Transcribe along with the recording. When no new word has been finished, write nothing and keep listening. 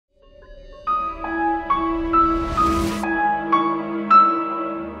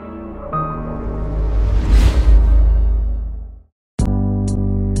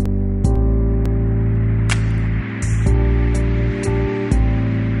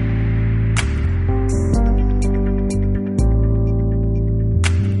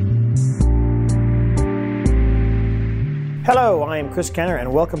am Chris Kenner,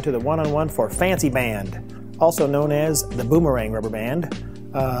 and welcome to the one-on-one for Fancy Band, also known as the Boomerang Rubber Band.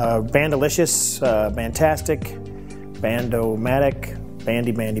 Bandalicious, Bantastic, Bandomatic,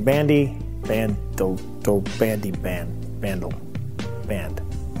 Bandy, Bandle, Band.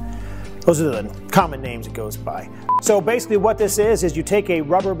 Those are the common names it goes by. So basically what this is you take a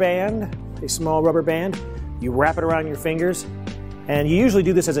rubber band, a small rubber band, you wrap it around your fingers, and you usually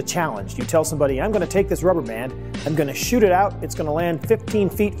do this as a challenge. You tell somebody, I'm going to take this rubber band, I'm going to shoot it out, it's going to land 15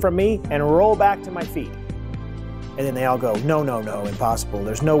 feet from me and roll back to my feet. And then they all go, no, no, no, impossible.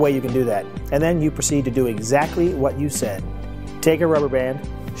 There's no way you can do that. And then you proceed to do exactly what you said. Take a rubber band,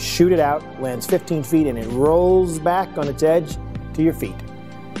 shoot it out, lands 15 feet, and it rolls back on its edge to your feet.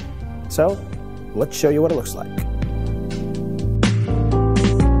 So, let's show you what it looks like.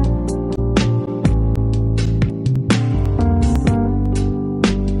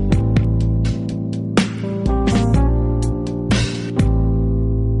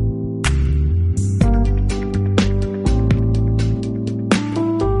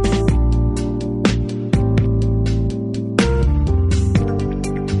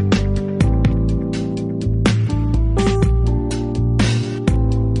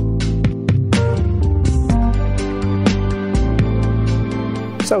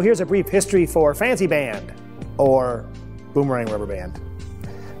 So here's a brief history for Fancy Band, or Boomerang Rubber Band.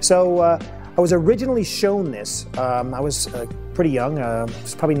 So I was originally shown this. I was pretty young, it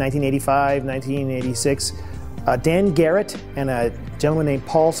was probably 1985, 1986. Dan Garrett and a gentleman named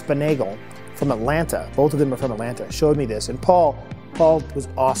Paul Spinagle from Atlanta, both of them are from Atlanta, showed me this. And Paul was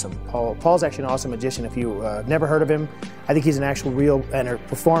awesome. Paul's actually an awesome magician. If you never heard of him, I think he's an actual real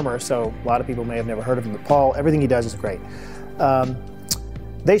performer, so a lot of people may have never heard of him, but Paul, everything he does is great.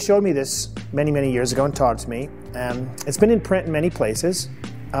 They showed me this many, many years ago and taught it to me. It's been in print in many places.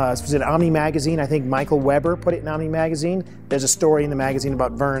 It was in Omni Magazine. I think Michael Weber put it in Omni Magazine. There's a story in the magazine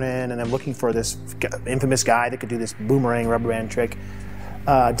about Vernon, and I'm looking for this infamous guy that could do this boomerang rubber band trick.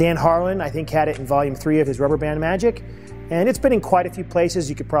 Dan Harlan, I think, had it in volume 3 of his Rubber Band Magic. And it's been in quite a few places.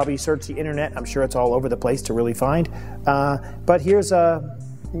 You could probably search the internet. I'm sure it's all over the place to really find. But here's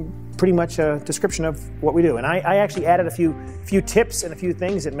pretty much a description of what we do. And I actually added a few tips and a few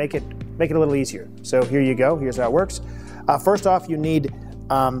things that make it a little easier. So here you go. Here's how it works. First off, you need,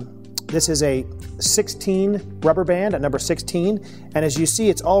 this is a 16 rubber band, a number 16. And as you see,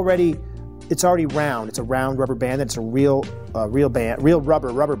 it's already round. It's a round rubber band. It's a real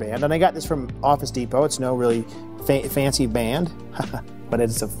rubber band. And I got this from Office Depot. It's no really fancy band, but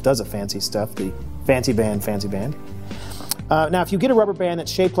it does a fancy stuff, the Fancy Band. Now, if you get a rubber band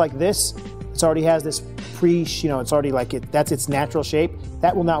that's shaped like this, it already has this it's already like that's its natural shape,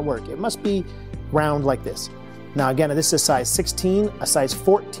 that will not work. It must be round like this. Now, again, this is a size 16. A size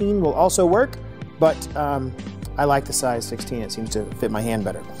 14 will also work, but I like the size 16. It seems to fit my hand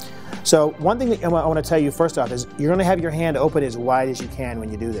better. So one thing that I want to tell you first off is you're going to have your hand open as wide as you can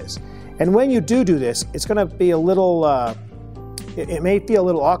when you do this. And when you do this, it's going to be a little... It may feel a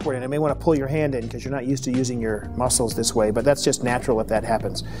little awkward, and it may want to pull your hand in because you're not used to using your muscles this way, but that's just natural if that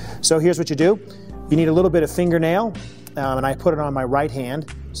happens. So here's what you do. You need a little bit of fingernail, and I put it on my right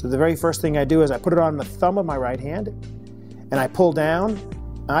hand. So the very first thing I do is I put it on the thumb of my right hand, and I pull down.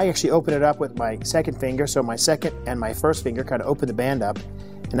 I actually open it up with my second finger, so my second and my first finger kind of open the band up.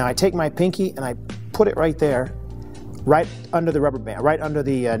 And now I take my pinky and I put it right there, right under the rubber band, right under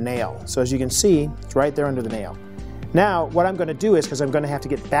the nail. So as you can see, it's right there under the nail. Now, what I'm going to do is, because I'm going to have to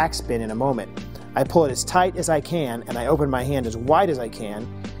get backspin in a moment, I pull it as tight as I can, and I open my hand as wide as I can,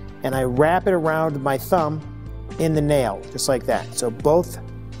 and I wrap it around my thumb in the nail, just like that. So both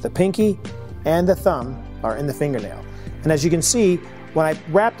the pinky and the thumb are in the fingernail. And as you can see, when I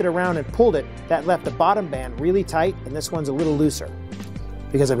wrapped it around and pulled it, that left the bottom band really tight, and this one's a little looser,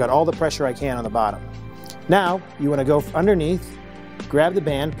 because I've got all the pressure I can on the bottom. Now, you want to go underneath, grab the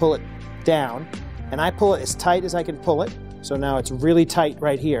band, pull it down, and I pull it as tight as I can pull it. So now it's really tight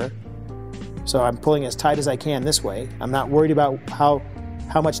right here. So I'm pulling as tight as I can this way. I'm not worried about how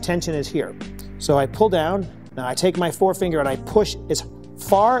much tension is here. So I pull down. Now I take my forefinger and I push as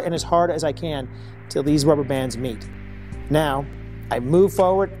far and as hard as I can till these rubber bands meet. Now I move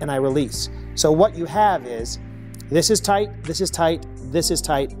forward and I release. So what you have is, this is tight, this is tight, this is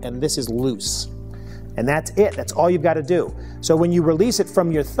tight, and this is loose. And that's it. That's all you've got to do. So when you release it from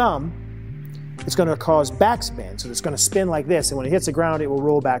your thumb, it's going to cause backspin. So it's going to spin like this, and when it hits the ground, it will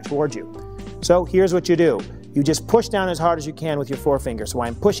roll back towards you. So here's what you do. You just push down as hard as you can with your forefinger. So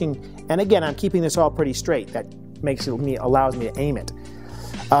I'm pushing, and again, I'm keeping this all pretty straight. That allows me to aim it.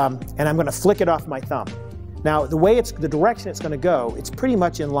 And I'm going to flick it off my thumb. Now, the direction it's going to go, it's pretty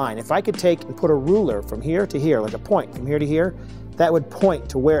much in line. If I could take and put a ruler from here to here, like a point from here to here, that would point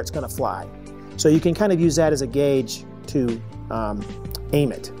to where it's going to fly. So you can kind of use that as a gauge to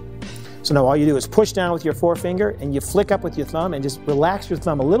aim it. So now all you do is push down with your forefinger and you flick up with your thumb and just relax your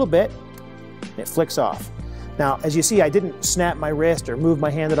thumb a little bit and it flicks off. Now as you see, I didn't snap my wrist or move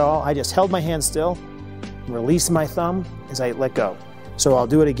my hand at all. I just held my hand still, released my thumb as I let go. So I'll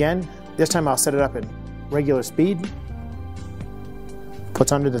do it again. This time I'll set it up at regular speed.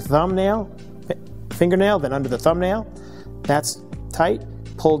 Puts under the thumbnail, fingernail, then under the thumbnail. That's tight.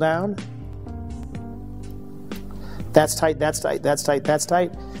 Pull down. That's tight, that's tight, that's tight, that's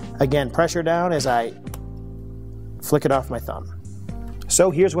tight. Again, pressure down as I flick it off my thumb.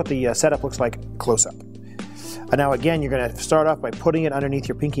 So here's what the setup looks like close up. Now again, you're going to start off by putting it underneath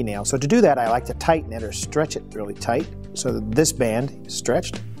your pinky nail. So to do that, I like to tighten it or stretch it really tight so that this band is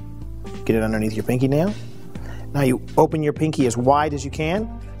stretched. Get it underneath your pinky nail. Now you open your pinky as wide as you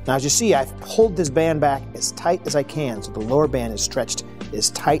can. Now as you see, I've pulled this band back as tight as I can so the lower band is stretched as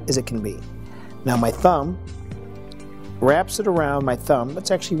tight as it can be. Now my thumb wraps it around my thumb.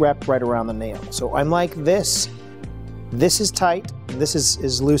 It's actually wrapped right around the nail. So I'm like this. This is tight, and this is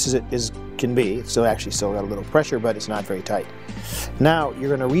as loose as it can be. It's actually still got a little pressure, but it's not very tight. Now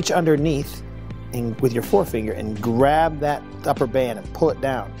you're going to reach underneath and with your forefinger and grab that upper band and pull it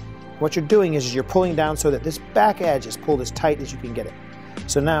down. What you're doing is you're pulling down so that this back edge is pulled as tight as you can get it.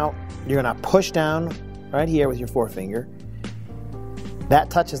 So now you're going to push down right here with your forefinger. That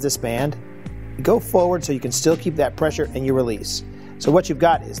touches this band. Go forward so you can still keep that pressure and you release. So what you've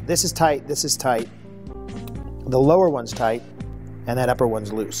got is this is tight, the lower one's tight, and that upper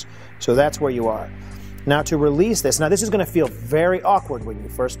one's loose. So that's where you are. Now to release this, now this is going to feel very awkward when you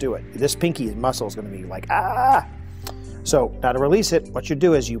first do it. This pinky muscle is going to be like, ah! So now to release it, what you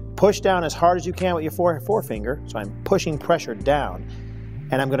do is you push down as hard as you can with your forefinger. So I'm pushing pressure down,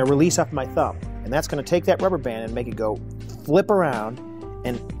 and I'm going to release up my thumb. And that's going to take that rubber band and make it go flip around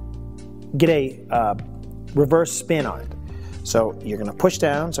and get a reverse spin on it. So you're going to push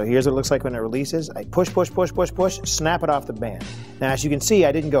down. So here's what it looks like when it releases. I push, push, push, push, push, snap it off the band. Now as you can see,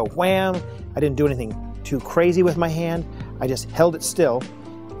 I didn't go wham. I didn't do anything too crazy with my hand. I just held it still.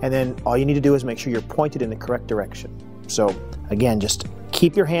 And then all you need to do is make sure you're pointed in the correct direction. So again, just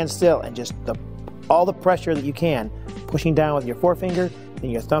keep your hand still and just all the pressure that you can, pushing down with your forefinger,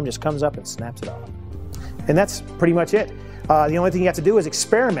 and your thumb just comes up and snaps it off. And that's pretty much it. The only thing you have to do is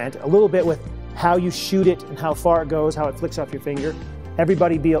experiment a little bit with how you shoot it and how far it goes, how it flicks off your finger.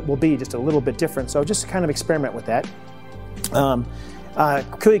 Everybody will be just a little bit different, so just kind of experiment with that. Kind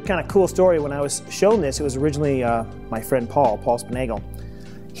of cool story, when I was shown this, it was originally my friend Paul Spinagle.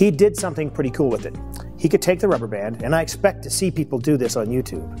 He did something pretty cool with it. He could take the rubber band, and I expect to see people do this on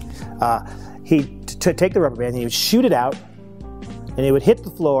YouTube. He'd take the rubber band and he would shoot it out, and it would hit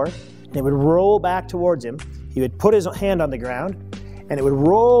the floor, and it would roll back towards him. He would put his hand on the ground, and it would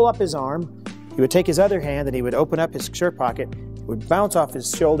roll up his arm. He would take his other hand, and he would open up his shirt pocket. It would bounce off his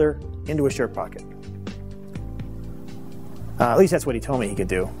shoulder into his shirt pocket. At least that's what he told me he could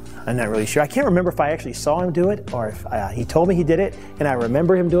do. I'm not really sure. I can't remember if I actually saw him do it or if he told me he did it, and I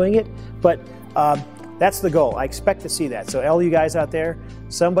remember him doing it. But that's the goal. I expect to see that. So all you guys out there,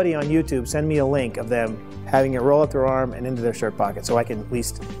 somebody on YouTube, send me a link of them having it roll up their arm and into their shirt pocket so I can at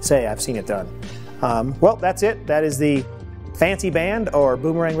least say I've seen it done. Well, that's it. That is the Fancy Band or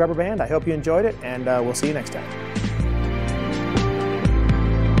Boomerang Rubber Band. I hope you enjoyed it, and we'll see you next time.